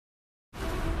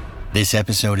This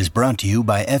episode is brought to you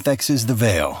by FX's The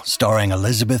Veil, starring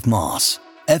Elizabeth Moss.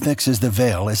 FX's The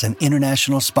Veil is an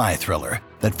international spy thriller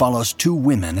that follows two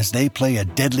women as they play a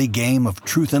deadly game of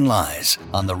truth and lies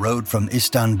on the road from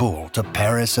Istanbul to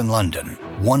Paris and London.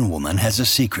 One woman has a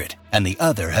secret, and the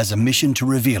other has a mission to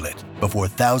reveal it before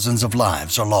thousands of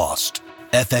lives are lost.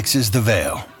 FX's The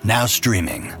Veil, now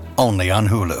streaming, only on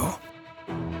Hulu.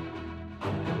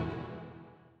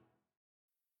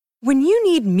 When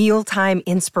you need mealtime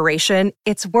inspiration,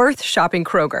 it's worth shopping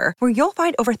Kroger, where you'll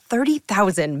find over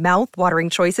 30,000 mouth-watering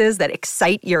choices that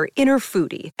excite your inner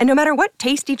foodie. And no matter what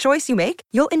tasty choice you make,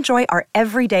 you'll enjoy our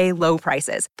everyday low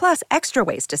prices, plus extra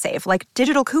ways to save, like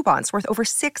digital coupons worth over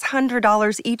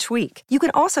 $600 each week. You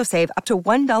can also save up to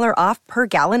 $1 off per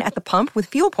gallon at the pump with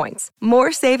fuel points.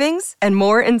 More savings and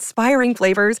more inspiring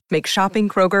flavors make shopping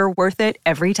Kroger worth it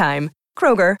every time.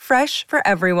 Kroger, fresh for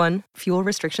everyone. Fuel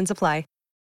restrictions apply.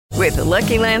 With the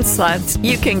Lucky Land Slots,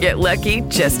 you can get lucky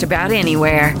just about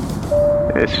anywhere.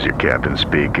 This is your captain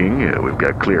speaking. We've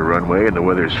got clear runway and the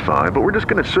weather's fine, but we're just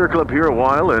going to circle up here a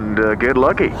while and get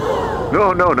lucky.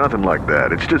 No, nothing like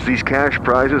that. It's just these cash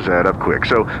prizes add up quick.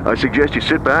 So I suggest you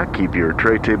sit back, keep your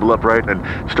tray table upright, and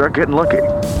start getting lucky.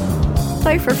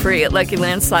 Play for free at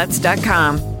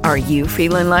LuckyLandSlots.com. Are you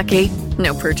feeling lucky?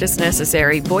 No purchase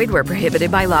necessary. Void where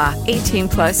prohibited by law. 18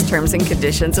 plus terms and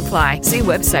conditions apply. See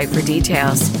website for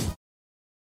details.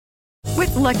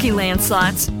 With Lucky Land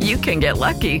Slots, you can get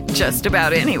lucky just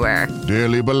about anywhere.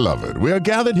 Dearly beloved, we are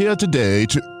gathered here today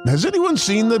to... Has anyone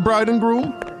seen the bride and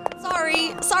groom?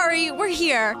 Sorry, we're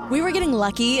here. We were getting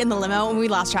lucky in the limo and we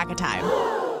lost track of time.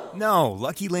 No,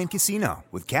 Lucky Land Casino,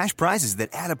 with cash prizes that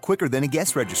add up quicker than a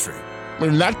guest registry.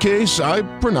 In that case, I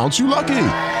pronounce you lucky.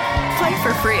 Play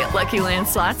for free at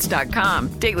LuckyLandSlots.com.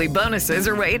 Daily bonuses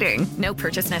are waiting. No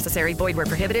purchase necessary. Void where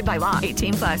prohibited by law.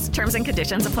 18 plus. Terms and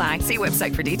conditions apply. See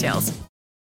website for details.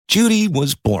 Judy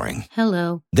was boring.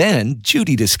 Hello. Then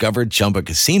Judy discovered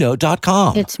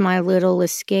ChumbaCasino.com. It's my little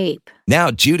escape.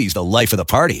 Now Judy's the life of the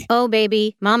party. Oh,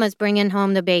 baby, mama's bringing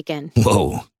home the bacon.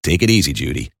 Whoa, take it easy,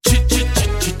 Judy.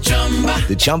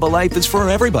 The Chumba life is for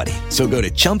everybody. So go to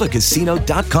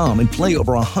ChumbaCasino.com and play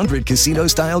over 100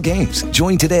 casino-style games.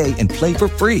 Join today and play for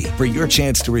free for your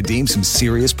chance to redeem some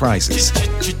serious prizes.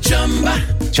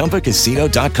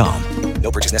 ChumbaCasino.com.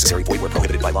 No purchase necessary. Void where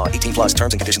prohibited by law. 18 plus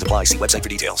terms and conditions apply. See website for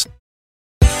details.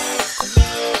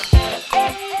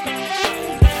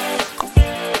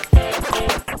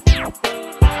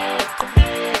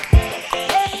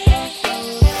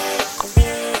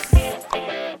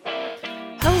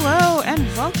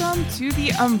 Welcome to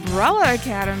the Umbrella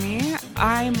Academy.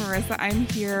 I'm Marissa. I'm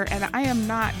here, and I am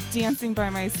not dancing by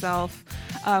myself.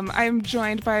 I'm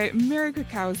joined by Mary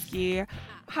Krakowski.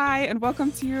 Hi, and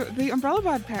welcome to the Umbrella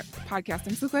Podcast.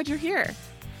 I'm so glad you're here.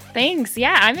 Thanks.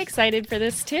 Yeah, I'm excited for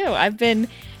this too. I've been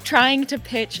trying to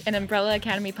pitch an Umbrella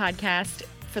Academy podcast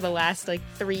for the last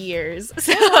 3 years.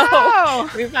 So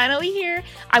we're finally here.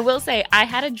 I will say, I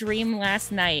had a dream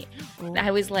last night.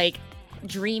 I was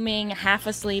dreaming half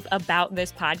asleep about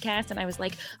this podcast, and I was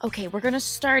like, okay, we're gonna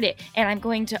start it, and I'm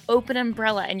going to open an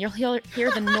umbrella, and you'll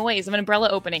hear the noise of an umbrella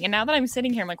opening. And now that I'm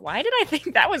sitting here, I'm like, why did I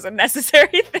think that was a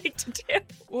necessary thing to do?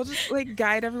 We'll just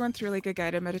guide everyone through a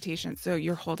guided meditation. So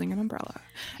you're holding an umbrella,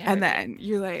 and then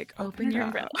you open your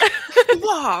umbrella.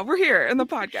 Wow, we're here in the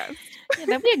podcast. Yeah,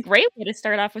 that'd be a great way to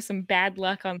start off with some bad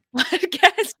luck on the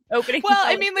podcast opening. Well,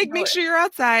 I mean, make sure you're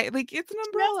outside. It's an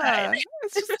umbrella.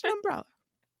 It's just an umbrella.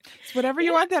 It's whatever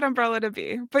you want that umbrella to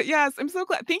be. But yes, I'm so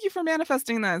glad. Thank you for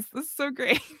manifesting this. This is so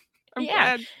great. I'm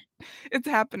glad it's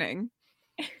happening.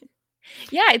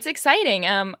 Yeah, it's exciting.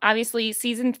 Obviously,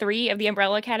 season 3 of the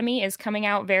Umbrella Academy is coming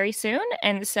out very soon.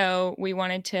 And so we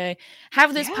wanted to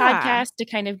have this podcast to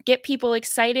kind of get people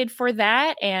excited for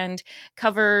that and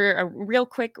cover a real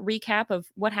quick recap of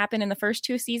what happened in the first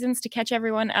 2 seasons to catch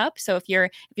everyone up. So if you're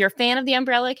a fan of the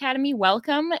Umbrella Academy,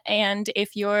 welcome. And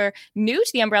if you're new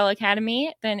to the Umbrella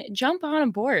Academy, then jump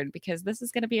on board because this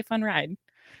is going to be a fun ride.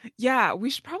 Yeah,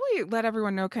 we should probably let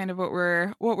everyone know kind of what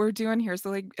we're doing here.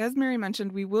 So as Mary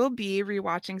mentioned, we will be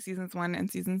rewatching season 1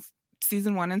 and season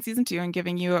 2 and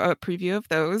giving you a preview of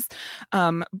those.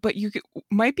 But you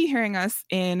might be hearing us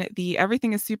in the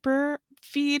Everything is Super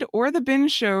feed or the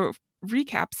Binge Show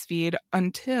recaps feed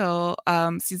until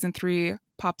season 3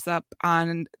 pops up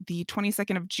on the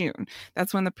 22nd of June.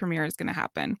 That's when the premiere is going to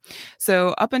happen. So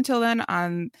up until then,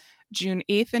 on June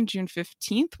 8th and June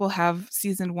 15th, we'll have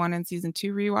season 1 and season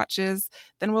 2 rewatches.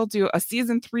 Then we'll do a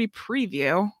season 3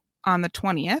 preview on the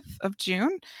 20th of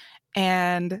June.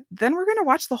 And then we're going to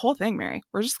watch the whole thing, Mary.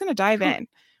 We're just going to dive in.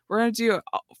 we're going to do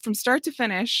from start to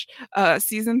finish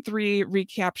season 3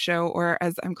 recap show, or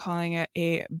as I'm calling it,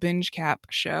 a binge cap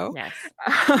show. Yes.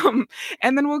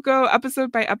 And then we'll go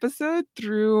episode by episode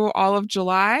through all of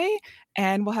July,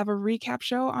 and we'll have a recap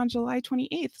show on July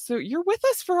 28th. So you're with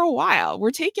us for a while.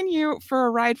 We're taking you for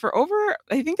a ride for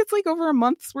I think it's like over a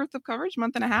month's worth of coverage,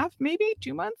 month and a half, maybe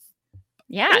 2 months.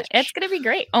 Yeah, it's going to be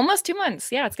great. Almost 2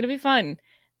 months. Yeah, it's going to be fun.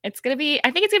 I think it's going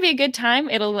to be a good time.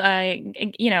 It'll,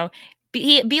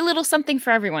 be a little something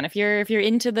for everyone. If you're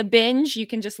into the binge, you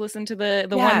can just listen to the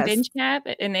one binge cap.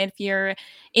 And if you're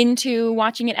into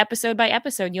watching it episode by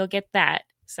episode, you'll get that.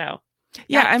 So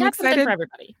yeah, I'm excited for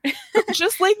everybody.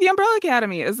 Just like the Umbrella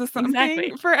Academy. Is this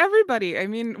something for everybody? I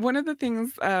mean, one of the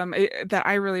things that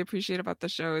I really appreciate about the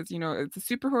show is, it's a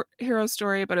superhero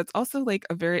story, but it's also like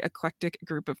a very eclectic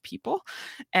group of people.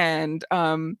 And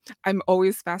I'm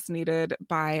always fascinated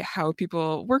by how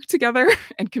people work together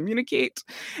and communicate.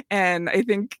 And I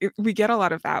think we get a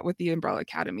lot of that with the Umbrella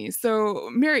Academy. So,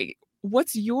 Mary,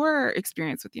 what's your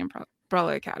experience with the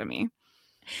Umbrella Academy?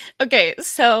 Okay,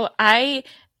 so I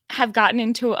have gotten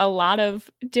into a lot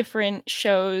of different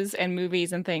shows and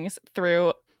movies and things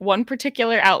through one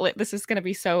particular outlet. This is going to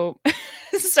be so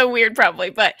weird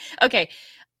probably, but okay.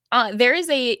 There is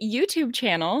a YouTube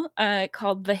channel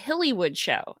called The Hillywood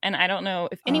Show. And I don't know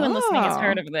if anyone listening has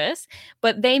heard of this,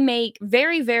 but they make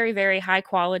very, very, very high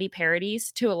quality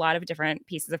parodies to a lot of different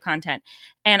pieces of content.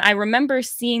 And I remember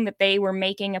seeing that they were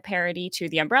making a parody to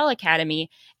The Umbrella Academy.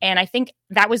 And I think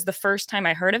that was the first time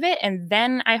I heard of it. And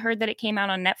then I heard that it came out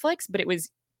on Netflix, but it was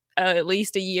at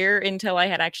least a year until I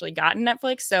had actually gotten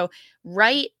Netflix. So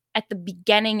right at the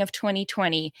beginning of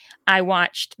 2020, I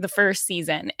watched the first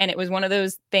season, and it was one of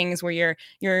those things where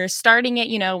you're starting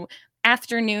it,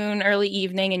 afternoon, early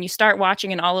evening, and you start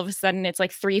watching, and all of a sudden it's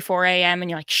like 3-4 a.m.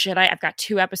 and you're like, I've got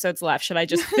 2 episodes left. Should I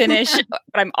just finish? But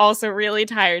I'm also really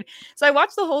tired. So I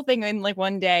watched the whole thing in like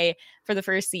one day for the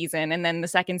first season, and then the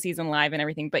second season live and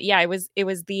everything. But yeah, it was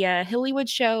the Hillywood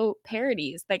Show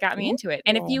parodies that got me into it.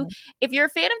 And if you're a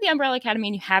fan of the Umbrella Academy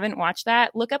and you haven't watched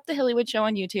that, look up the Hillywood Show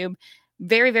on YouTube.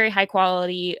 Very, very high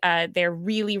quality. They're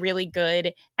really, really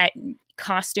good at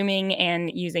costuming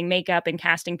and using makeup and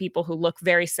casting people who look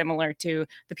very similar to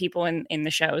the people in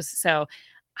the shows. So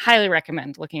highly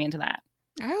recommend looking into that.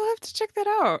 I'll have to check that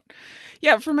out.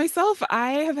 Yeah, for myself,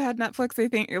 I have had Netflix, I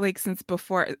think, like since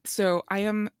before. So I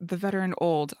am the veteran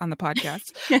old on the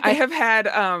podcast. I have had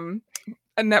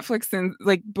a Netflix since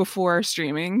like before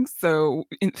streaming. So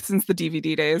since the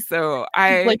DVD days. So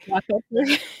I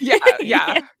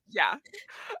yeah.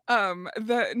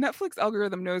 The Netflix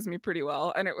algorithm knows me pretty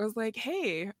well, and it was like,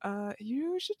 hey,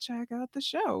 you should check out the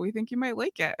show. We think you might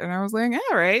like it. And I was like,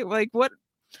 all right, like what?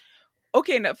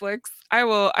 Okay, Netflix, I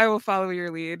will follow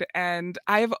your lead. And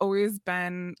I've always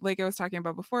been, like I was talking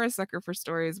about before, a sucker for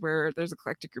stories where there's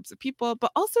eclectic groups of people,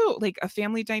 but also like a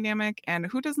family dynamic. And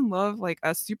who doesn't love like a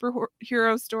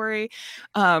superhero story?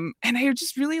 And I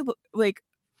just really like,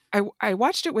 I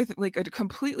watched it with like a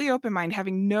completely open mind,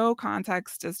 having no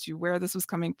context as to where this was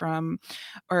coming from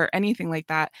or anything like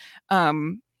that.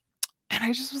 And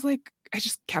I just was like, I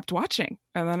just kept watching.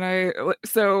 And then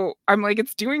so I'm like,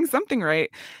 it's doing something right.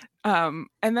 And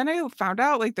then I found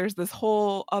out like there's this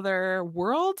whole other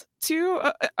world to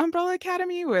Umbrella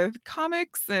Academy with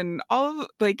comics and all of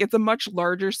like, it's a much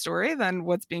larger story than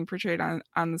what's being portrayed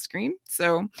on the screen.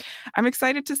 So I'm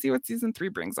excited to see what season 3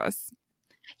 brings us.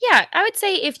 Yeah, I would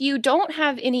say if you don't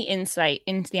have any insight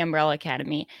into the Umbrella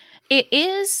Academy, it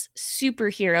is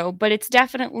superhero, but it's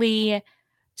definitely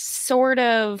sort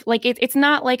of like it's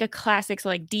not like a classic, so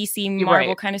like DC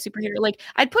Marvel kind of superhero. Like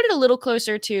I'd put it a little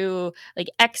closer to like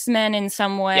X-Men in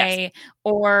some way,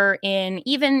 or in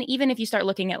even if you start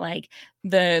looking at like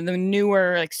the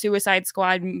newer like Suicide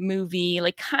Squad movie,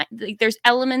 like there's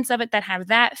elements of it that have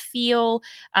that feel,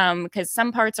 because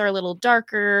some parts are a little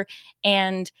darker.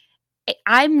 And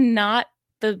I'm not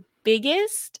the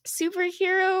biggest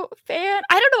superhero fan.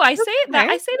 I don't know. I say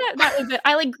that but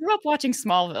I like grew up watching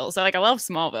Smallville, so like I love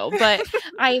Smallville. But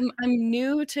I'm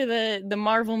new to the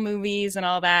Marvel movies and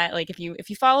all that. Like if you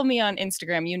follow me on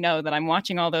Instagram, you know that I'm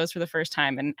watching all those for the first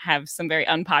time and have some very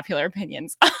unpopular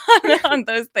opinions on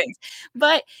those things.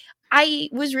 But I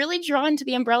was really drawn to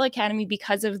the Umbrella Academy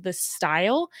because of the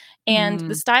style and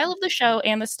the style of the show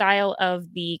and the style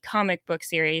of the comic book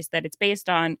series that it's based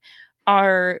on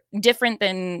are different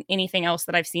than anything else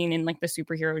that I've seen in like the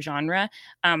superhero genre.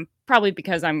 Probably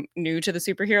because I'm new to the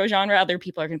superhero genre. Other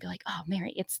people are gonna be like, oh,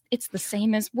 Mary, it's the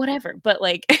same as whatever. But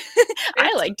like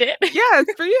I liked it. Yeah,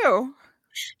 it's for you.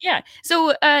 Yeah.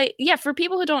 So for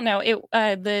people who don't know,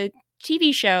 the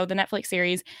TV show, the Netflix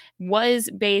series, was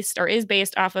based or is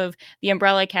based off of the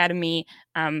Umbrella Academy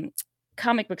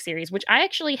comic book series, which I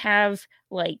actually have,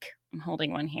 like, I'm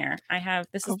holding one here.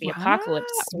 This is the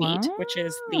Apocalypse Suite, which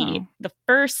is the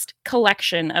first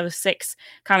collection of 6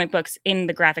 comic books in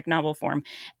the graphic novel form.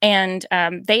 And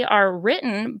they are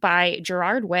written by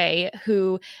Gerard Way,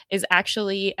 who is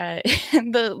actually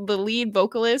the lead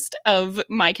vocalist of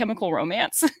My Chemical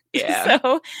Romance. Yeah.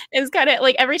 So it's kind of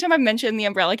like every time I mention the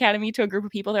Umbrella Academy to a group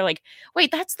of people, they're like,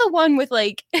 wait, that's the one with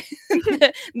like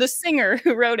the singer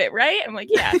who wrote it, right? I'm like,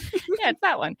 yeah, it's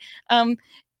that one.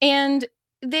 And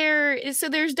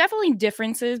there's definitely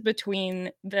differences between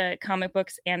the comic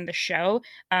books and the show.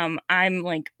 I'm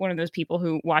like one of those people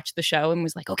who watched the show and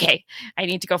was like, okay, I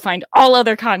need to go find all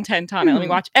other content on it. Let me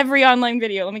watch every online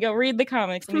video. Let me go read the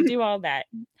comics. Let me do all that.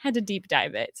 Had to deep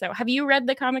dive it. So have you read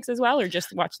the comics as well, or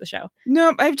just watched the show?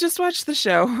 No, I've just watched the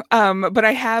show. But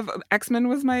I have X-Men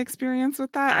was my experience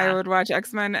with that. I would watch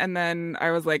X-Men and then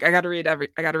I was like, I got to read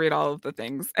all of the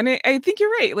things. And I think you're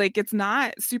right. Like, it's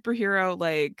not superhero,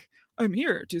 like, I'm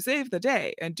here to save the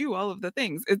day and do all of the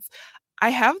things. I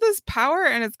have this power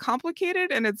and it's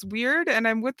complicated and it's weird, and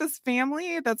I'm with this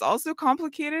family that's also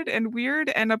complicated and weird,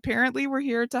 and apparently we're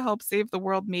here to help save the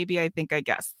world. Maybe, I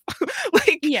guess.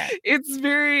 Like, yeah, it's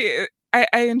very, I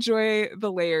enjoy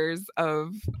the layers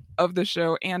of the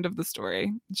show and of the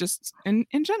story, just in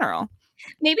general.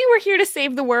 Maybe we're here to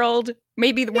save the world.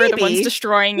 Maybe we're the ones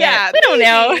destroying it. We don't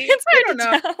know. It's hard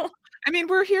to tell. I mean,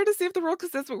 we're here to save the world because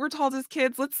that's what we're told as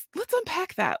kids. Let's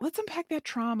unpack that. Let's unpack that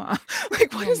trauma.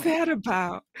 Like, what is that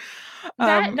about?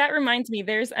 That reminds me.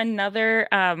 There's another.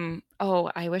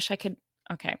 I wish I could.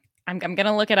 Okay, I'm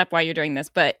gonna look it up while you're doing this.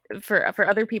 But for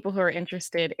other people who are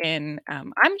interested in,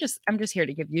 I'm just here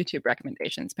to give YouTube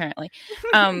recommendations. Apparently,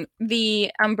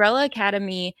 the Umbrella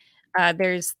Academy.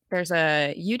 There's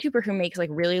a YouTuber who makes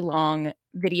like really long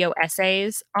video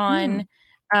essays on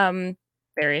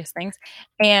various things,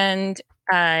 and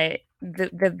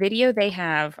the video they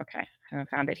have, okay, I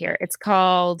found it here. It's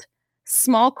called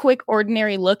Small Quick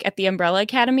Ordinary Look at the Umbrella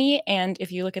Academy, and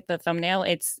if you look at the thumbnail,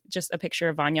 it's just a picture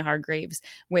of Vanya Hargreaves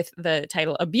with the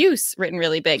title Abuse written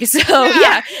really big. So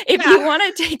if you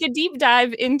want to take a deep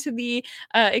dive into the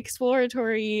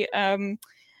exploratory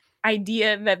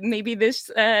idea that maybe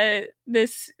this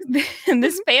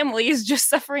family is just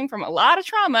suffering from a lot of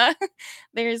trauma,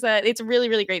 it's a really,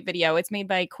 really great video. It's made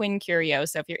by Quinn Curio.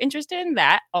 So if you're interested in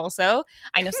that, also,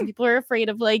 I know some people are afraid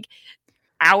of like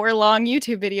hour-long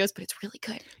YouTube videos, but it's really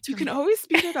good. You can always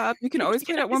speed it up. You can always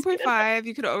play it at 1.5.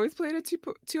 You could always play it at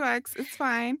 2x. It's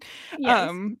fine.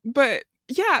 Yes. But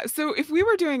yeah, so if we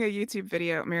were doing a YouTube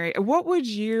video, Mary, what would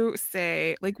you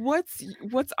say? Like, what's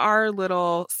our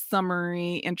little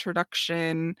summary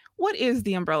introduction? What is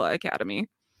the Umbrella Academy?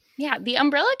 Yeah, the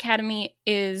Umbrella Academy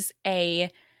is a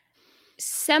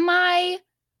semi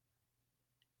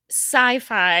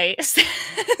sci-fi,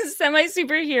 semi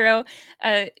superhero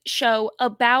show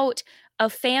about a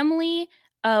family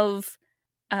of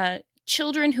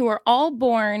children who are all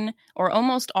born, or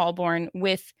almost all born,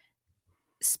 with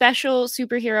special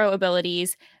superhero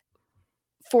abilities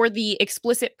for the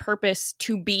explicit purpose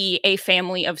to be a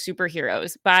family of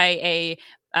superheroes by a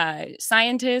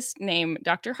scientist named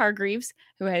Dr. Hargreaves,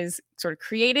 who has sort of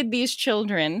created these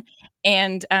children,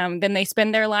 and then they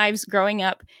spend their lives growing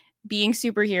up being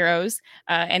superheroes,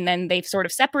 and then they've sort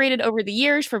of separated over the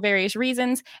years for various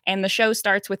reasons, and the show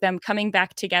starts with them coming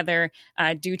back together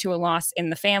due to a loss in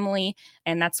the family,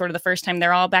 and that's sort of the first time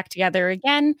they're all back together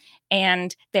again.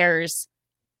 And there's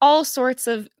all sorts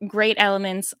of great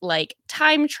elements like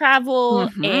time travel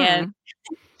and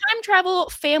time travel,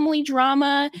 family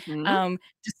drama,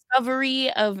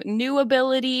 discovery of new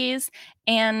abilities.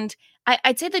 And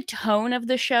I'd say the tone of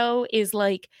the show is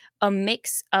like a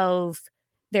mix of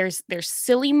there's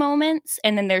silly moments,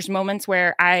 and then there's moments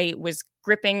where I was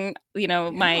gripping, my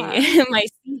my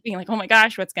seat, being like, oh my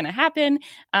gosh, what's going to happen?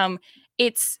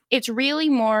 It's really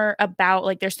more about,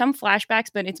 like, there's some flashbacks,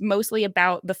 but it's mostly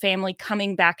about the family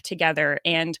coming back together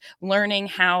and learning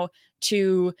how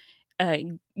to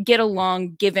get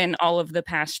along given all of the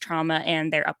past trauma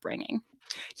and their upbringing.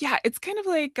 Yeah, it's kind of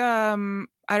like,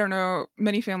 I don't know,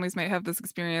 many families might have this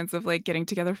experience of like getting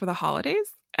together for the holidays.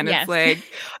 And Yes. it's like,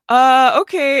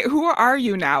 okay, who are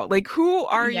you now? Like, who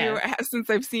are you since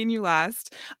I've seen you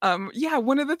last?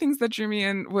 One of the things that drew me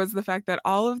in was the fact that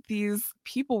all of these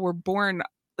people were born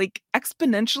like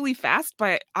exponentially fast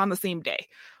on the same day.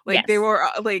 Like they were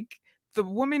like, the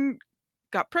woman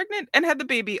got pregnant and had the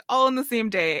baby all in the same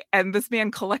day, and this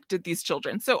man collected these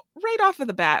children. So right off of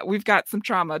the bat, we've got some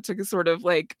trauma to sort of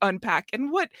like unpack.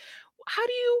 And how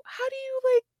do you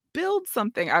like build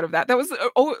something out of that? That was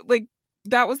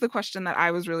that was the question that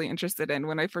I was really interested in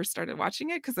when I first started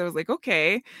watching it, because I was like,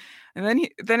 okay. And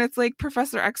then it's like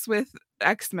Professor X with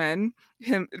X-Men,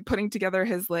 him putting together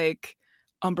his like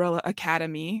Umbrella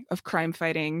Academy of crime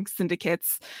fighting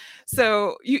syndicates.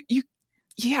 So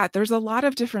yeah, there's a lot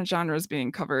of different genres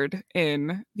being covered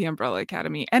in the Umbrella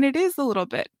Academy, and it is a little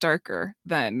bit darker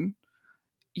than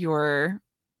your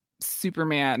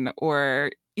Superman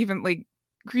or even like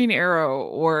Green Arrow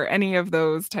or any of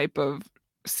those type of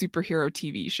superhero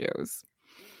TV shows.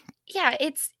 Yeah,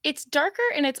 it's darker,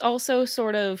 and it's also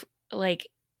sort of like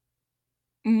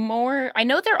more, I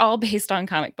know they're all based on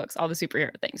comic books, all the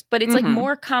superhero things, but it's like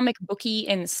more comic booky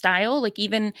in style. Like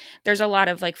even there's a lot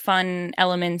of like fun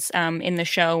elements in the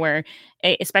show where,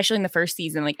 especially in the first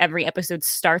season, like every episode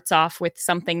starts off with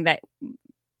something that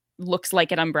looks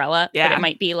like an umbrella. But it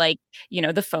might be like, you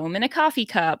know, the foam in a coffee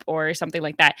cup or something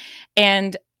like that.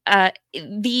 And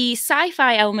the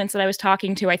sci-fi elements that I was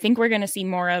talking to, I think we're going to see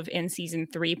more of in season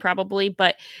 3 probably,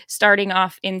 but starting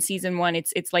off in season 1,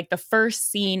 it's like the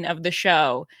first scene of the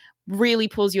show really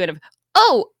pulls you out of,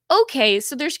 oh, okay,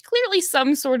 so there's clearly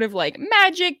some sort of like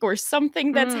magic or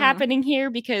something that's happening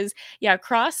here, because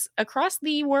across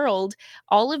the world,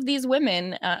 all of these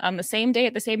women on the same day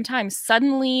at the same time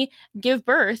suddenly give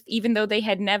birth, even though they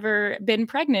had never been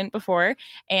pregnant before,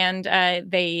 and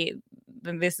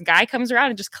this guy comes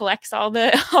around and just collects all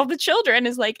the children,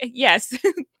 is like, yes,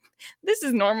 this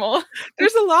is normal.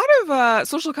 There's a lot of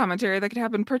social commentary that could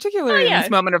happen, particularly in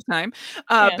this moment of time,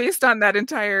 based on that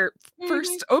entire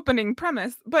first opening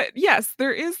premise. But yes,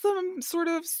 there is some sort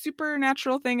of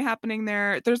supernatural thing happening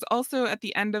there. There's also at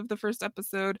the end of the first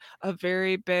episode a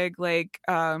very big like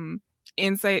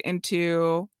insight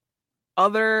into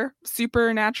other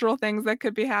supernatural things that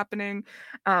could be happening.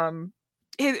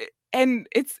 And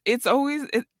it's always,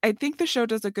 I think the show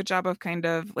does a good job of kind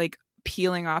of like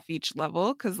peeling off each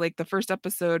level, because like the first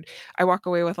episode I walk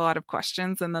away with a lot of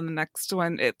questions, and then the next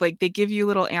one like they give you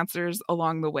little answers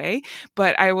along the way.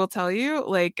 But I will tell you,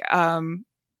 like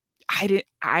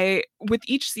with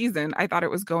each season I thought it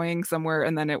was going somewhere,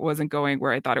 and then it wasn't going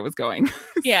where I thought it was going.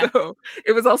 So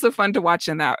it was also fun to watch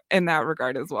in that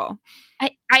regard as well.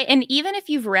 And even if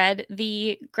you've read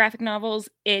the graphic novels,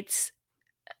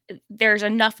 there's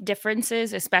enough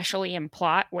differences, especially in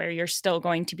plot, where you're still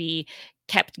going to be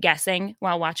kept guessing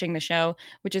while watching the show,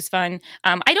 which is fun.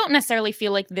 I don't necessarily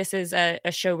feel like this is a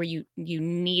show where you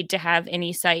need to have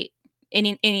any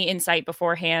insight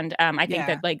beforehand. I think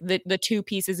that like the two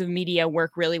pieces of media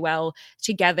work really well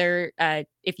together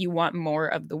if you want more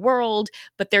of the world,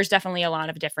 but there's definitely a lot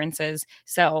of differences.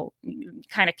 So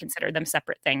kind of consider them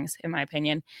separate things, in my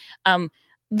opinion.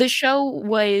 The show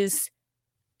was,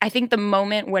 I think the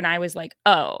moment when I was like,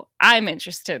 oh, I'm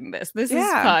interested in this. This is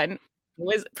fun.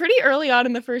 Was pretty early on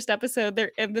in the first episode.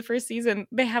 In the first season,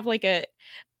 they have like a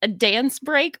dance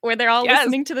break where they're all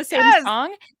listening to the same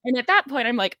song. And at that point,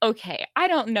 I'm like, okay, I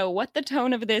don't know what the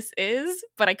tone of this is,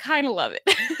 but I kind of love it.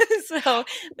 So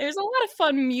there's a lot of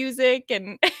fun music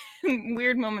and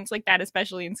weird moments like that,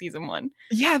 especially in season 1.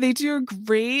 Yeah, they do a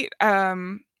great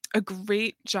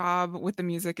job with the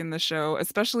music in the show,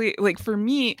 especially like for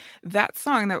me, that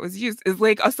song that was used is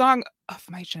like a song of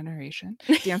my generation,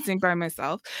 Dancing by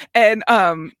Myself.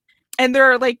 And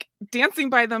they're like dancing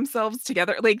by themselves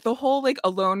together, like the whole like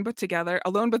alone but together,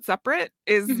 alone but separate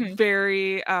is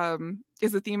very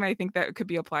is a theme I think that could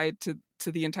be applied to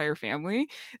the entire family.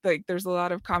 Like there's a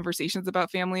lot of conversations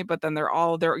about family, but then they're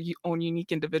all their own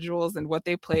unique individuals, and what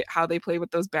they play, how they play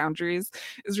with those boundaries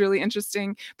is really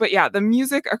interesting. But yeah, the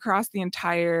music across the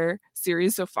entire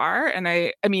series so far, and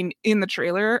I mean in the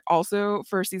trailer also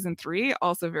for season 3,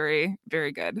 also very,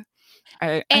 very good.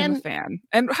 I'm a fan.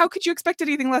 And how could you expect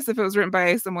anything less if it was written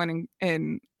by someone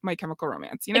in My Chemical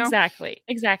Romance, you know?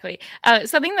 Exactly.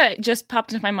 Something that just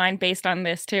popped into my mind based on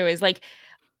this too is like,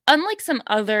 unlike some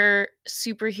other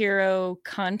superhero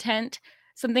content,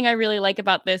 something I really like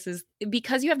about this is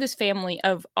because you have this family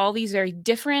of all these very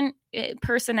different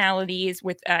personalities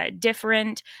with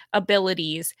different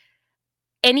abilities.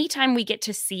 Anytime we get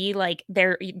to see like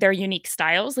their unique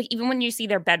styles, like even when you see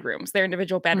their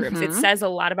individual bedrooms, it says a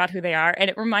lot about who they are. And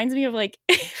it reminds me of like,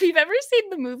 if you've ever seen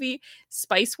the movie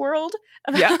Spice World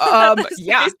about the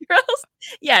Spice Girls.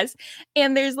 Yes.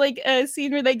 And there's like a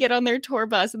scene where they get on their tour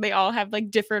bus and they all have like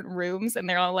different rooms, and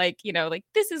they're all like, you know, like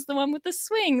this is the one with the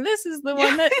swing. This is the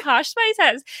one that Posh Spice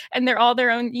has. And they're all their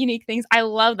own unique things. I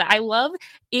love that. I love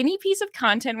any piece of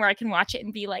content where I can watch it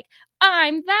and be like,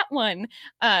 I'm that one.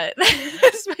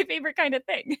 That's my favorite kind of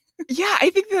thing. Yeah, I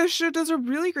think the show does a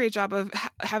really great job of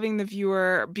having the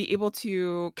viewer be able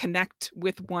to connect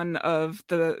with one of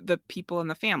the people in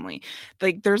the family.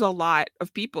 Like, there's a lot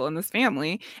of people in this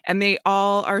family, and they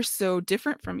all are so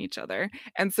different from each other.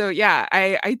 And so, yeah,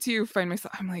 I too find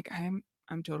myself. I'm like, I'm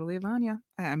totally Vanya.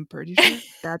 I'm pretty sure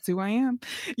that's who I am,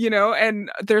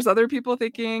 and there's other people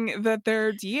thinking that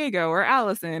they're Diego or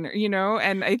Allison,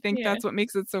 and I think that's what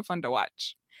makes it so fun to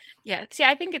watch. Yeah. See,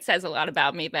 I think it says a lot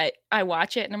about me that I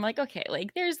watch it and I'm like, okay,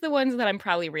 like there's the ones that I'm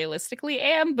probably realistically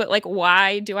am, but like,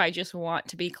 why do I just want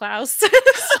to be Klaus? So,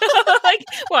 like,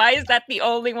 why is that the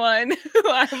only one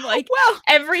who I'm like, well,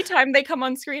 every time they come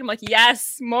on screen, I'm like,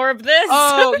 yes, more of this.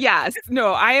 Oh, yes.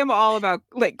 No, I am all about,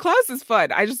 like, Klaus is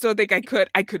fun. I just don't think I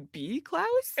could be Klaus,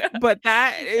 but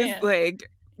that is like,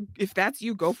 if that's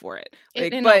you, go for it.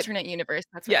 Like, in an alternate universe,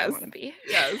 that's what I want to be.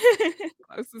 Yes.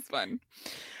 Klaus is fun.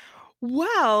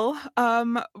 Well,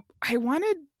 I want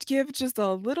to give just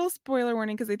a little spoiler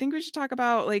warning because I think we should talk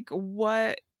about like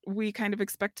what we kind of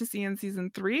expect to see in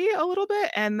season 3 a little bit,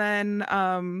 and then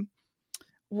I'd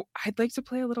like to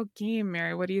play a little game.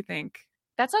 Mary, what do you think?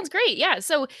 That sounds great. Yeah.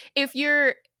 So if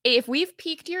we've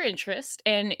piqued your interest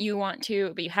and you want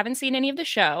to, but you haven't seen any of the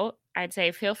show, I'd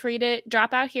say feel free to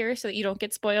drop out here so that you don't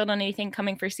get spoiled on anything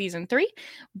coming for season 3.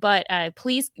 But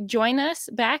please join us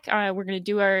back. We're going to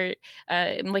do our,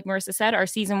 like Marissa said, our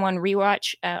season 1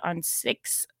 rewatch on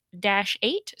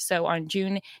 6-8. So on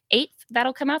June 8th,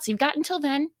 that'll come out. So you've got until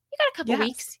then. You got a couple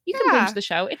weeks. You can binge the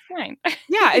show. It's fine.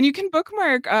 Yeah, and you can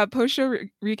bookmark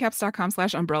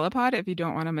postshowrecaps.com/umbrellapod if you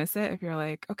don't want to miss it. If you're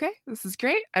like, okay, this is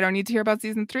great. I don't need to hear about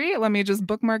season 3. Let me just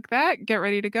bookmark that, get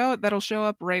ready to go. That'll show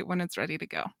up right when it's ready to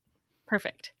go.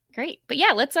 Perfect. Great. But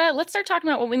yeah, let's start talking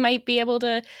about what we might be able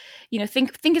to,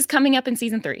 think is coming up in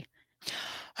season 3.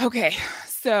 Okay.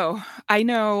 So I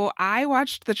know I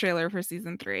watched the trailer for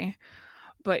season 3.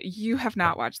 But you have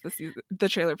not watched the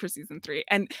trailer for season 3.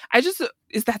 And is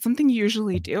that something you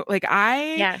usually do? Like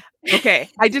okay.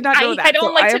 I did not know that. I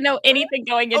don't to know anything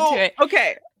going into it.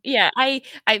 Okay. Yeah. I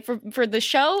for the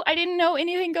show, I didn't know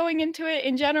anything going into it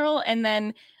in general. And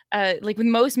then like with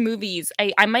most movies,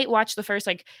 I might watch the first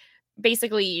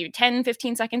basically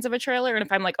 10-15 seconds of a trailer, and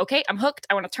if I'm like, okay, I'm hooked,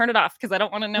 I want to turn it off because I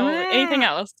don't want to know anything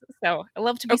else. So I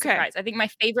love to be surprised. I think my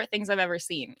favorite things I've ever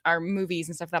seen are movies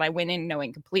and stuff that I went in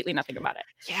knowing completely nothing about it.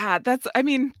 Yeah, that's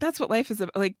what life is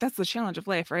about. Like, that's the challenge of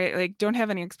life, right? Like, don't have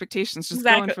any expectations, just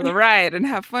go in for the ride and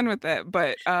have fun with it.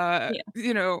 But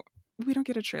we don't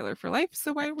get a trailer for life,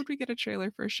 so why would we get a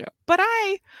trailer for a show? But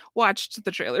I watched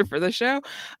the trailer for the show,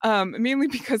 mainly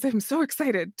because I'm so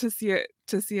excited to see it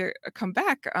come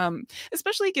back.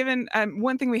 Especially given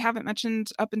one thing we haven't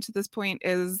mentioned up until this point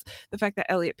is the fact that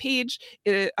Elliot Page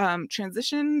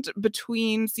transitioned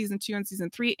between season 2 and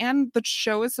season 3, and the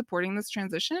show is supporting this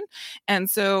transition. And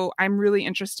so I'm really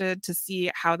interested to see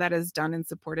how that is done and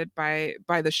supported by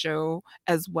the show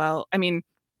as well. I mean,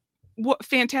 what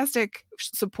fantastic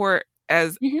support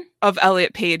of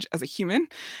Elliot Page as a human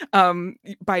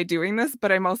by doing this, but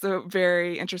I'm also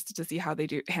very interested to see how they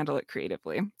handle it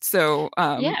creatively. So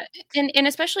and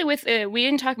especially with we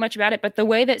didn't talk much about it, but the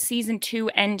way that season 2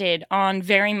 ended on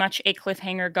very much a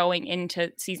cliffhanger going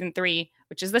into season 3,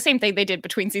 which is the same thing they did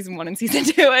between season 1 and season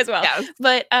 2 as well. Yes.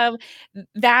 But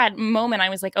that moment, I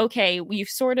was like, okay, we've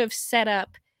sort of set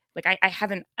up. Like I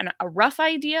have a rough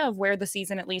idea of where the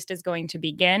season at least is going to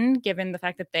begin, given the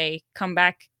fact that they come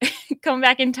back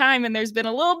in time, and there's been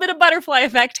a little bit of butterfly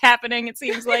effect happening. It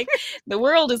seems like the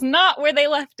world is not where they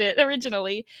left it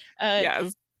originally.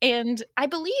 Yes. And I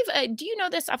believe, do you know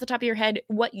this off the top of your head,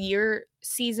 what year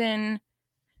season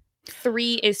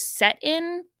 3 is set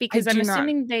in? Because I'm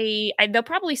assuming they'll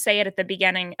probably say it at the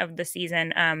beginning of the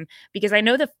season, because I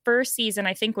know the first season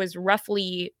I think was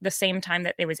roughly the same time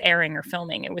that it was airing or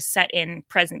filming. It was set in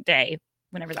present day,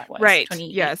 whenever that was, right?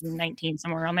 2019,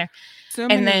 somewhere around there. So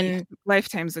many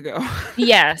lifetimes ago.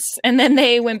 Yes, and then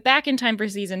they went back in time for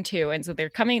season 2, and so they're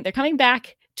coming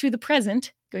back to the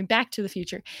present, going back to the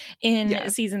future in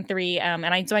season 3. And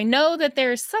I know that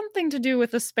there's something to do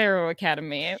with the Sparrow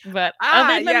Academy, but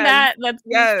other than that, that's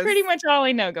pretty much all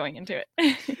I know going into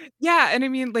it. Yeah. And I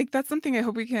mean, like, that's something I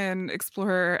hope we can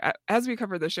explore as we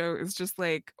cover the show, is just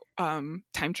like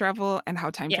time travel and how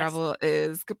time travel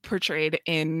is portrayed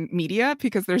in media,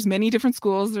 because there's many different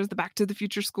schools. There's the Back to the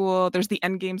Future school, there's the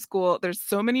Endgame school, there's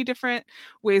so many different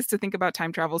ways to think about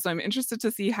time travel. So I'm interested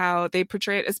to see how they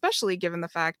portray it, especially given the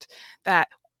fact that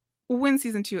when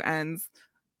season 2 ends,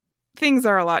 things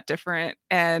are a lot different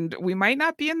and we might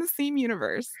not be in the same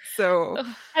universe. So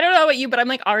I don't know about you, but I'm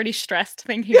like already stressed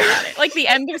thinking about it. Like the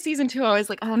end of season 2, I was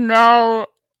like, oh no,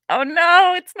 oh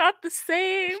no, it's not the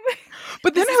same.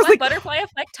 But then this I is was why like, butterfly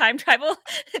effect time travel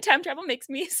makes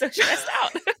me so stressed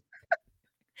out.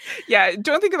 yeah,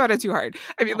 don't think about it too hard.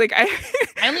 I mean, like, I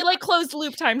only like closed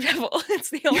loop time travel. It's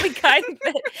the only kind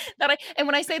that I, and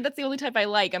when I say that's the only type I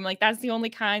like, I'm like, that's the only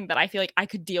kind that I feel like I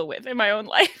could deal with in my own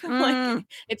life. Like,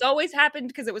 it's always happened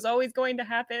because it was always going to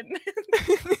happen.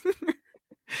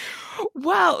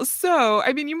 Well, so,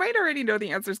 I mean, you might already know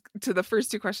the answers to the first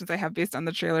two questions I have based on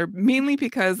the trailer, mainly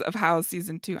because of how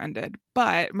season 2 ended.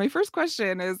 But my first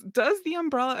question is, does the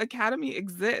Umbrella Academy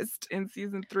exist in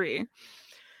season 3?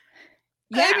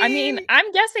 Yeah, I mean, I'm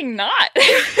guessing not.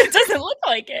 It doesn't look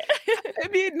like it. I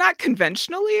mean, not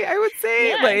conventionally, I would say.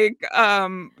 Yeah. Like,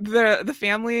 the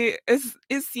family is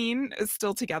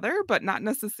still together, but not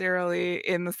necessarily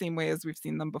in the same way as we've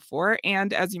seen them before.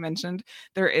 And as you mentioned,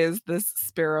 there is this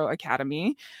Sparrow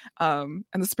Academy. And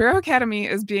the Sparrow Academy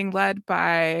is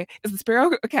the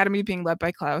Sparrow Academy being led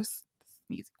by Klaus?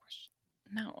 Easy question.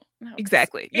 No.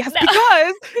 Exactly. Yes, no.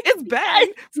 because it's Ben.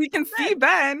 Yes, We can see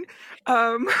Ben.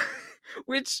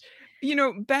 Which, you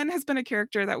know, Ben has been a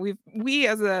character that we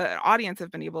as an audience have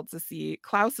been able to see.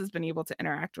 Klaus has been able to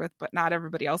interact with, but not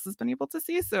everybody else has been able to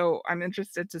see. So I'm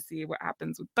interested to see what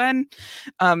happens with Ben.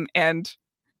 And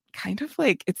kind of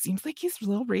like, it seems like he's a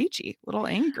little ragey, a little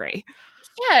angry.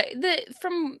 Yeah,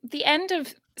 from the end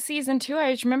of season 2,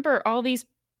 I just remember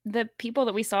the people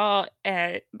that we saw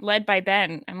led by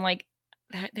Ben. I'm like,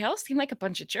 they all seem like a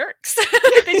bunch of jerks.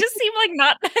 They just seem like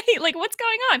not like, what's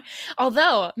going on?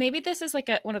 Although maybe this is like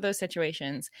one of those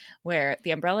situations where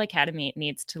the Umbrella Academy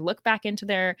needs to look back into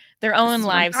their own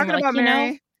lives and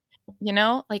like, you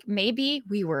know, like maybe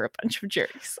we were a bunch of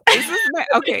jerks.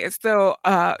 Okay, so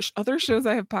other shows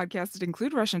I have podcasted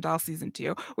include Russian Doll season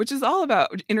 2, which is all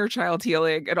about inner child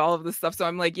healing and all of this stuff. So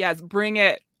I'm like, yes, bring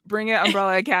it,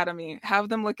 Umbrella Academy. Have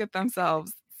them look at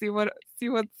themselves, see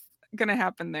what's gonna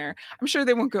happen there. I'm sure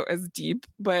they won't go as deep,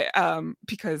 but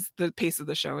because the pace of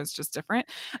the show is just different.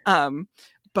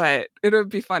 But it would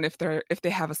be fun if they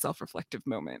have a self-reflective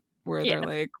moment where they're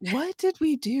like, what did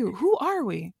we do? Who are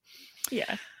we?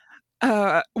 Yeah.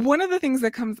 One of the things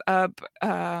that comes up,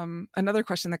 another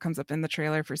question that comes up in the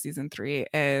trailer for season 3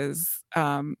 is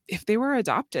if they were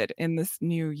adopted in this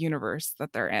new universe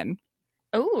that they're in.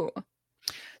 Oh.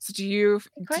 So do you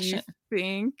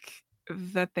think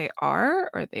that they are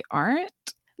or they aren't?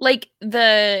 Like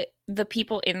the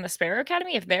people in the Sparrow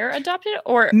Academy, if they're adopted,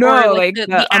 or like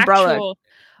the Umbrella actual...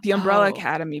 Umbrella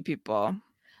Academy people.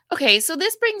 Okay, so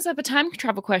this brings up a time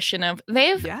travel question of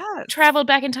they've traveled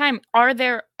back in time. Are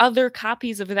there other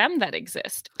copies of them that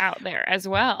exist out there as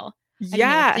well? Yes. I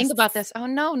didn't even think about this. Oh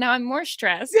no, now I'm more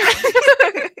stressed.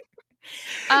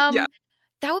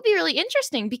 That would be really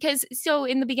interesting because so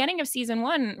in the beginning of season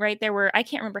 1, right, there were, I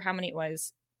can't remember how many it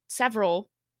was, several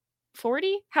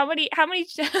 40 how many it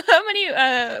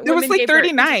was like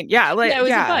 39 it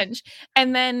was a bunch,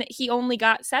 and then he only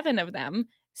got 7 of them.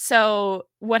 So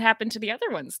what happened to the other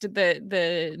ones? Did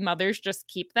the mothers just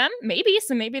keep them? Maybe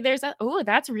there's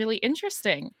that's really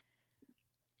interesting.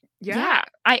 I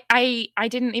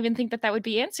didn't even think that would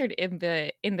be answered in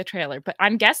the trailer, but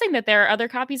I'm guessing that there are other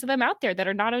copies of them out there that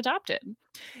are not adopted.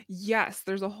 Yes,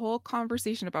 there's a whole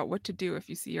conversation about what to do if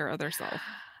you see your other self.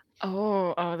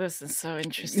 Oh, this is so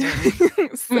interesting.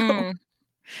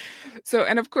 So,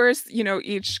 and of course, you know,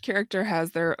 each character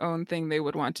has their own thing they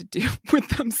would want to do with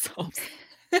themselves.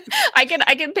 I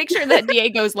can picture that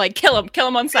Diego's like, kill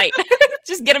him on sight.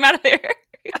 Just get him out of there.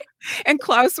 And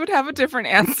Klaus would have a different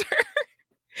answer.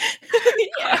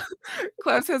 Yeah.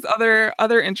 Klaus has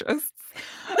other interests.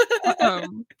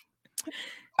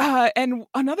 And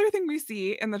another thing we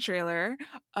see in the trailer,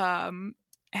 and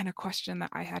a question that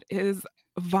I had is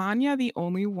Vanya the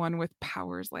only one with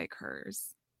powers like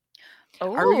hers?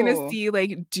 Are we gonna see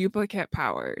like duplicate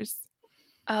powers?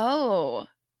 Oh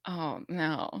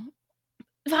no.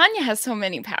 Vanya has so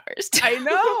many powers. I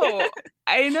know.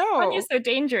 Vanya's so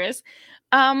dangerous.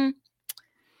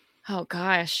 Oh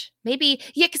gosh, maybe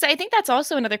because I think that's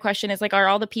also another question is like, are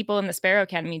all the people in the Sparrow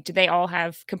Academy, do they all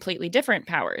have completely different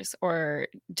powers, or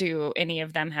do any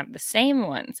of them have the same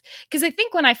ones? Because I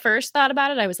think when I first thought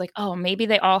about it, I was like, oh, maybe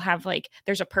they all have like,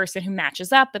 there's a person who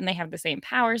matches up and they have the same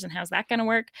powers, and how's that going to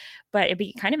work? But it'd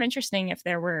be kind of interesting if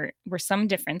there were some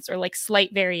difference or like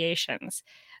slight variations.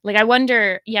 Like I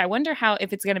wonder how,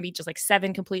 if it's going to be just like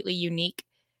 7 completely unique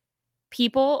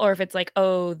people, or if it's like,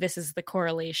 oh, this is the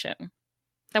correlation.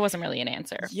 That wasn't really an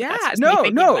answer. Yeah, no.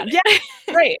 Yeah,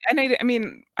 right. And I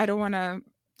mean, I don't want to,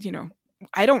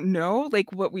 I don't know.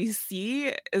 Like what we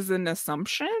see is an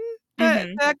assumption,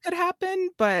 that could happen,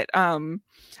 but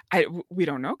we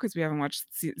don't know because we haven't watched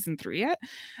season 3 yet.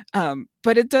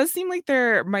 But it does seem like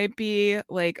there might be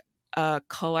like a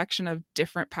collection of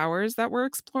different powers that we're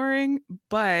exploring.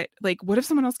 But like, what if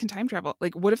someone else can time travel?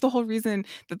 Like, what if the whole reason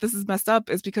that this is messed up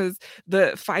is because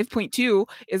the 5.2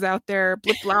 is out there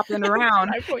blip flopping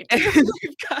around, and we've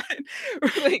got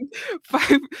like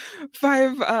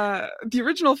five. The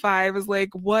original 5 is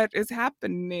like, what is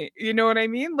happening? You know what I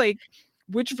mean? Like,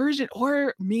 which version,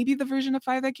 or maybe the version of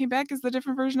 5 that came back is the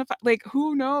different version of 5. Like,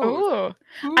 who knows?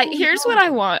 Here's what I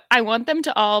want. I want them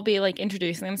to all be like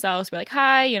introducing themselves, be like,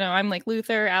 hi, you know, I'm like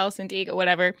Luther, Allison, Diego,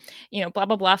 whatever, you know, blah,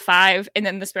 blah, blah, 5. And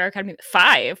then the Sparrow Academy,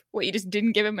 5? What, you just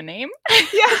didn't give him a name?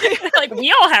 Yeah. Like,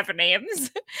 we all have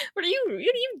names. What are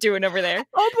you doing over there?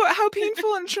 Oh, but how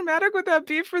painful and traumatic would that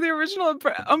be for the original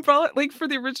Umbrella? Like, for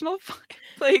the original 5?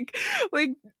 Like,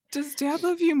 does Dad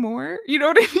love you more? You know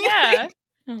what I mean? Yeah.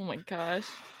 Oh my gosh.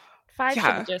 5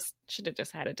 should have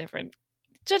just had a different,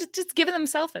 just given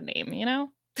himself a name, you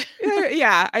know?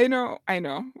 Yeah, I know.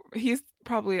 He's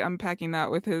probably unpacking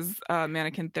that with his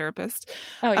mannequin therapist.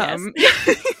 Oh, yes.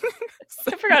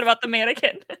 I forgot about the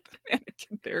mannequin.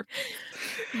 Mannequin therapist.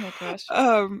 Oh my gosh.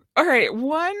 All right.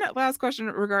 One last question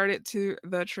regarding to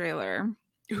the trailer.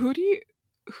 Who do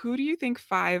you think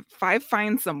 5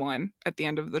 finds someone at the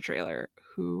end of the trailer?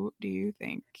 Who do you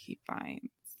think he finds?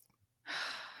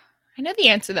 I know the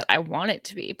answer that I want it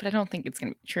to be, but I don't think it's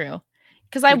going to be true.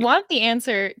 Because I want the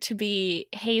answer to be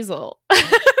Hazel.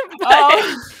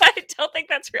 I don't think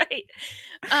that's right.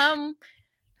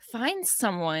 Find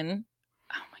someone.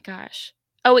 Oh my gosh.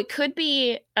 Oh, it could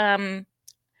be. It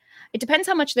depends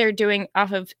how much they're doing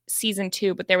off of season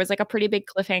 2, but there was like a pretty big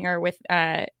cliffhanger with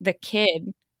the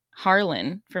kid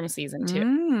Harlan from season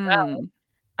 2. That's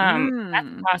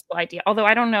a possible idea. Although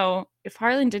I don't know if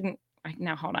Harlan didn't.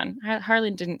 Now hold on.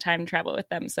 Harlan didn't time travel with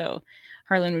them, so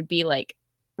Harlan would be like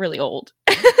really old.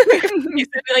 He's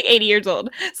like 80 years old.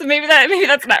 So maybe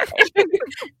that's not right.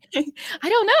 I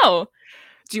don't know.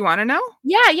 Do you want to know?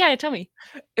 Yeah, tell me.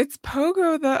 It's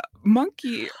Pogo the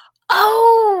monkey.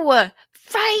 Oh,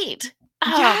 right.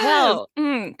 Oh, yes. Well,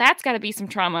 that's got to be some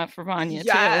trauma for Vanya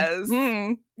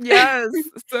too. Yes.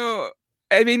 So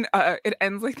I mean, it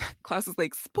ends like class is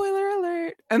like spoiler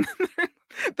alert, and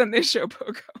then they show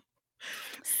Pogo.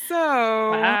 So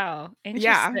wow,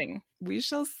 interesting. Yeah, we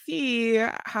shall see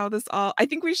how this all. I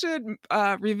think we should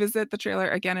revisit the trailer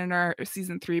again in our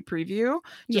season 3 preview,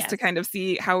 just to kind of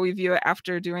see how we view it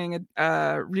after doing a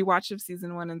rewatch of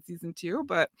season 1 and season 2.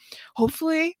 But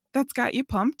hopefully that's got you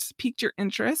pumped, piqued your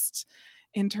interest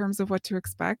in terms of what to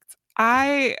expect.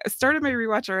 I started my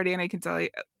rewatch already, and I can tell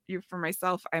you for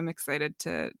myself, I'm excited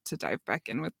to dive back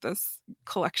in with this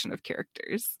collection of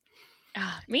characters.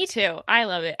 Me too. I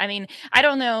love it. I mean, I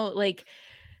don't know, like,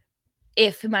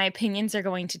 if my opinions are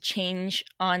going to change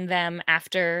on them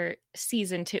after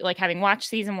season 2, like having watched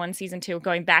season 1, season 2,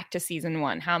 going back to season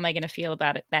 1. How am I going to feel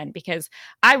about it then? Because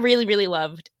I really, really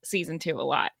loved season 2 a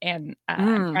lot, and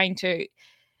I'm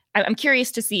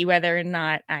curious to see whether or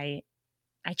not I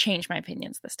change my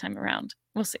opinions this time around.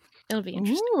 We'll see. It'll be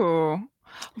interesting. Ooh.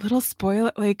 Little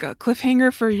spoiler, like a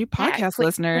cliffhanger for you podcast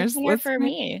listeners. For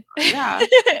me. Yeah.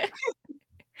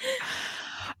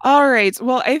 All right.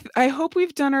 Well, I hope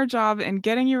we've done our job in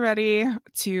getting you ready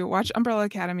to watch Umbrella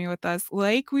Academy with us.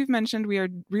 Like we've mentioned, we are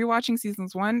rewatching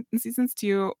seasons 1 and seasons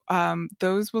 2.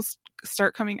 Those will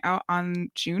start coming out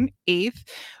on June 8th.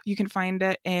 You can find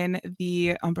it in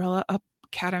the Umbrella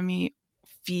Academy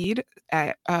feed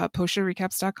at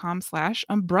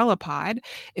postshowrecaps.com/umbrellapod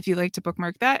if you'd like to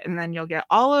bookmark that, and then you'll get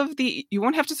all of you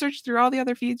won't have to search through all the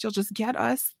other feeds. You'll just get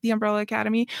us, the Umbrella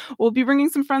Academy. We'll be bringing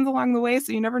some friends along the way,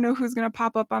 so you never know who's going to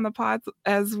pop up on the pods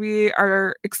as we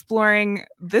are exploring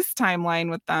this timeline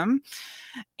with them.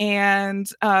 And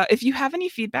if you have any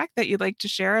feedback that you'd like to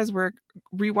share as we're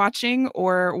rewatching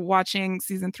or watching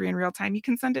season 3 in real time, you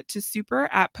can send it to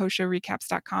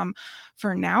super@postshowrecaps.com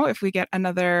for now if we get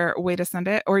another way to send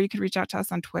it, or you could reach out to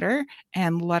us on Twitter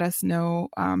and let us know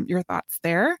your thoughts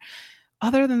there.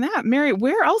 Other than that, Mary,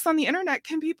 where else on the internet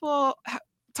can people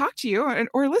talk to you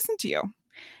or listen to you?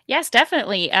 Yes,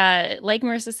 definitely. Like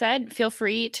Marissa said, feel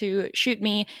free to shoot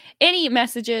me any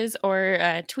messages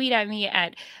or tweet at me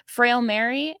at Frail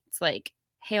Mary. It's like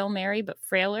Hail Mary, but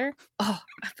frailer. Oh,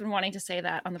 I've been wanting to say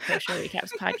that on the Post Show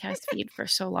Recaps podcast feed for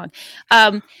so long.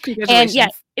 Congratulations. And yeah,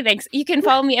 Thanks. You can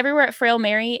follow me everywhere at Frail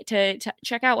Mary to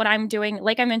check out what I'm doing.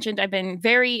 Like I mentioned, I've been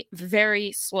very,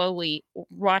 very slowly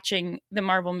watching the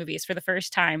Marvel movies for the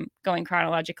first time, going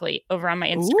chronologically over on my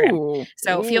Instagram.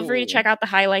 So feel free to check out the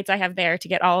highlights I have there to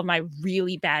get all of my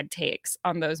really bad takes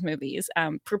on those movies.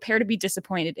 Prepare to be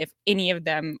disappointed if any of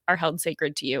them are held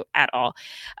sacred to you at all.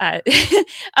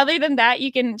 Other than that,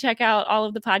 you can check out all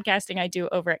of the podcasting I do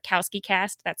over at Kowski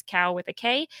Cast. That's Cow with a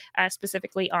K,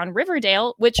 specifically on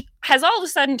Riverdale, which has all of a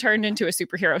sudden turned into a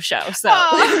superhero show. So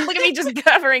look at me just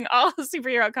covering all the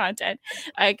superhero content.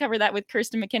 I cover that with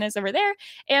Kirsten McInnes over there.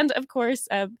 And of course,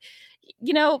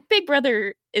 Big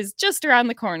Brother is just around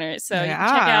the corner. So you can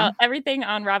check out everything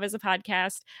on Rob as a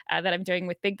podcast that I'm doing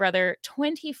with Big Brother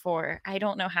 24. I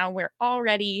don't know how we're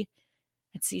already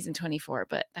at season 24,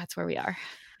 but that's where we are.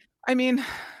 I mean,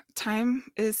 time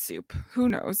is soup. Who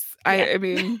knows? Yeah. I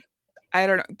mean, I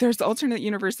don't know. There's alternate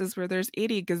universes where there's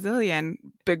 80 gazillion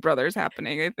Big Brothers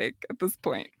happening, I think, at this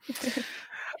point.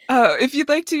 If you'd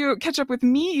like to catch up with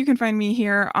me, you can find me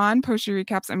here on Post Show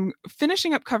Recaps. I'm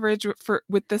finishing up coverage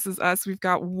with This Is Us. We've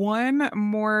got one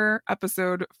more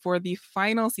episode for the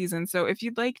final season. So if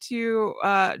you'd like to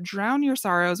drown your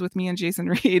sorrows with me and Jason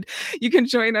Reed, you can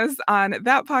join us on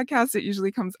that podcast. It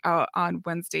usually comes out on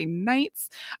Wednesday nights.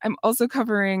 I'm also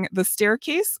covering The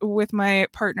Staircase with my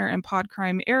partner in Pod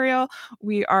Crime, Ariel.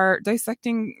 We are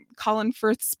dissecting Colin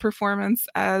Firth's performance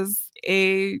as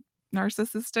a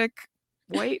narcissistic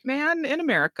white man in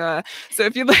America. So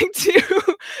if you'd like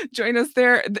to join us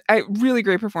there, really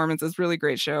great performances, really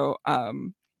great show.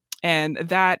 And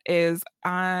that is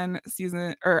on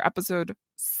episode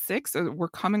 6. So we're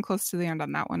coming close to the end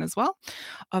on that one as well.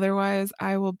 Otherwise,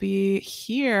 I will be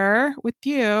here with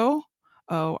you.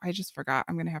 Oh, I just forgot.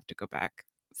 I'm going to have to go back.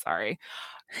 Sorry.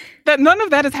 That none of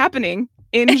that is happening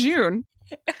in June.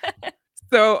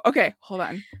 So, okay, hold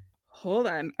on.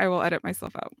 I will edit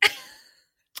myself out.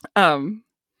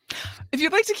 If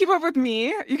you'd like to keep up with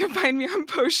me, you can find me on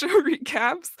Post Show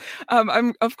Recaps.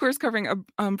 I'm of course covering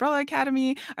Umbrella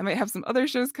Academy. I might have some other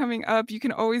shows coming up. You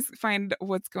can always find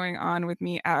what's going on with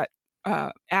me at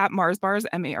Marzbars,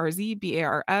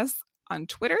 MarzBars on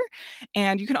Twitter.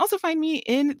 And you can also find me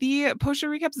in the Post Show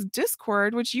Recaps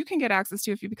Discord, which you can get access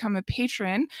to if you become a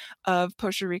patron of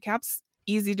Post Show Recaps.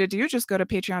 Easy to do. Just go to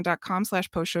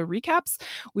patreon.com/postshowrecaps.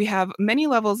 We have many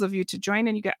levels of you to join,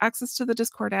 and you get access to the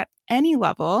Discord at any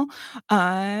level.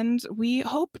 And we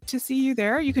hope to see you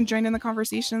there. You can join in the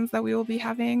conversations that we will be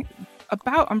having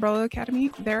about Umbrella Academy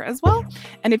there as well.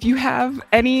 And if you have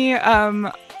any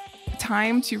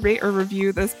time to rate or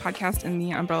review this podcast in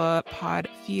the Umbrella Pod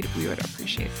feed, we would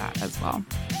appreciate that as well.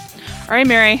 All right,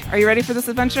 Mary, are you ready for this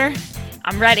adventure?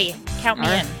 I'm ready. Count me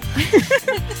in.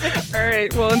 All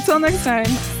right. Well, until next time,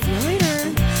 see you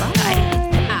later. Bye.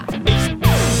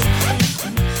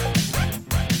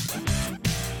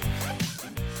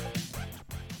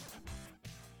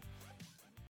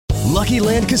 Lucky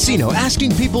Land Casino,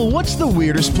 asking people, what's the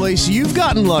weirdest place you've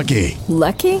gotten lucky?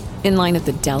 Lucky? In line at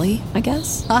the deli, I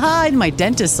guess? Aha, in my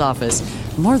dentist's office.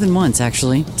 More than once,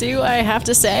 actually. Do I have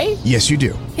to say? Yes, you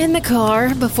do. In the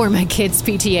car before my kids'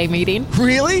 PTA meeting.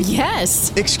 Really?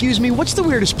 Yes. Excuse me, what's the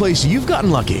weirdest place you've gotten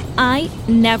lucky? I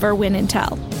never win and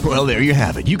tell. Well, there you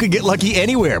have it. You can get lucky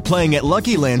anywhere, playing at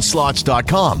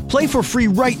LuckyLandSlots.com. Play for free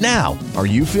right now. Are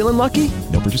you feeling lucky?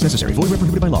 No purchase necessary. Void where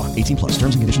prohibited by law. 18+.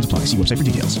 Terms and conditions apply. See website for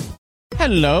details.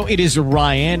 Hello, it is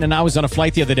Ryan, and I was on a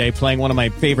flight the other day playing one of my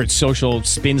favorite social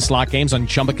spin slot games on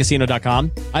ChumbaCasino.com.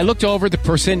 I looked over at the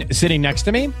person sitting next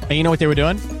to me, and you know what they were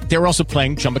doing? They were also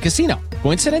playing Chumba Casino.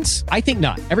 Coincidence? I think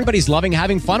not. Everybody's loving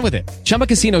having fun with it. Chumba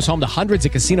Casino is home to hundreds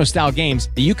of casino-style games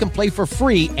that you can play for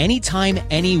free anytime,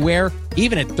 anywhere,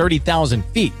 even at 30,000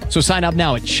 feet. So sign up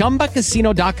now at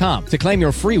ChumbaCasino.com to claim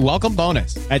your free welcome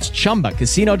bonus. That's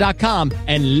ChumbaCasino.com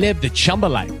and live the Chumba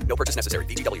life. No purchase necessary.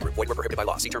 VGW. Void where prohibited by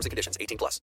law. See terms and conditions.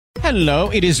 18+. Hello,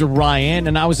 it is Ryan,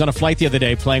 and I was on a flight the other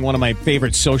day playing one of my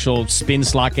favorite social spin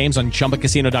slot games on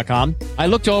ChumbaCasino.com. I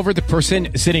looked over at the person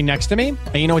sitting next to me,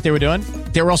 and you know what they were doing?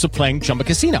 They were also playing Chumba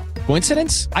Casino.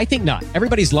 Coincidence? I think not.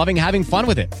 Everybody's loving having fun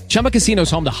with it. Chumba Casino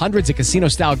is home to hundreds of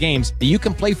casino-style games that you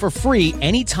can play for free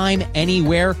anytime,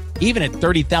 anywhere, even at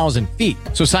 30,000 feet.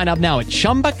 So sign up now at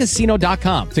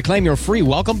ChumbaCasino.com to claim your free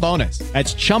welcome bonus.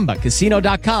 That's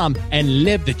ChumbaCasino.com and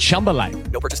live the Chumba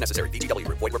life. No purchase necessary. VGW.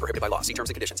 Void where prohibited by law. See terms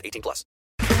and conditions. 18+.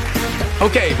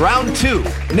 Okay, round 2.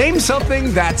 Name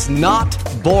something that's not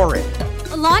boring.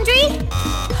 A laundry?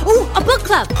 Ooh, a book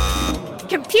club.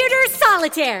 Computer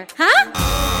solitaire, huh?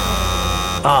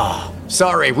 Ah,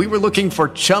 sorry, we were looking for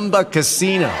Chumba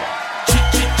Casino.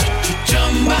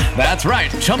 That's right.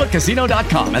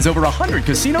 ChumbaCasino.com has over 100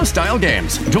 casino-style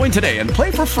games. Join today and play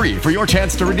for free for your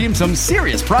chance to redeem some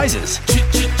serious prizes.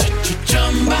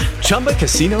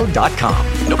 ChumbaCasino.com.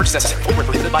 No purchase necessary. Void where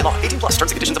prohibited by law. 18 plus.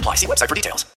 Terms and conditions apply. See website for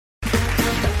details.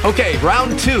 Okay,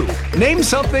 round two. Name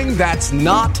something that's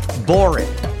not boring.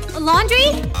 A laundry?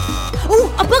 Ooh,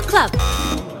 a book club.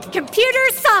 Computer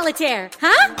solitaire,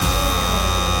 huh?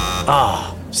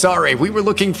 Ah, sorry. We were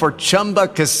looking for Chumba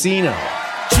Casino.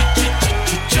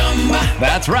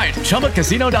 That's right.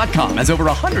 ChumbaCasino.com has over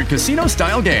 100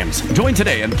 casino-style games. Join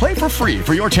today and play for free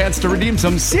for your chance to redeem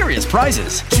some serious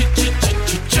prizes.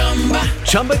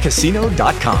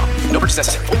 ChumbaCasino.com. No purchase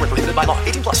necessary. Void where prohibited by law.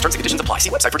 18 plus. Terms and conditions apply.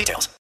 See website for details.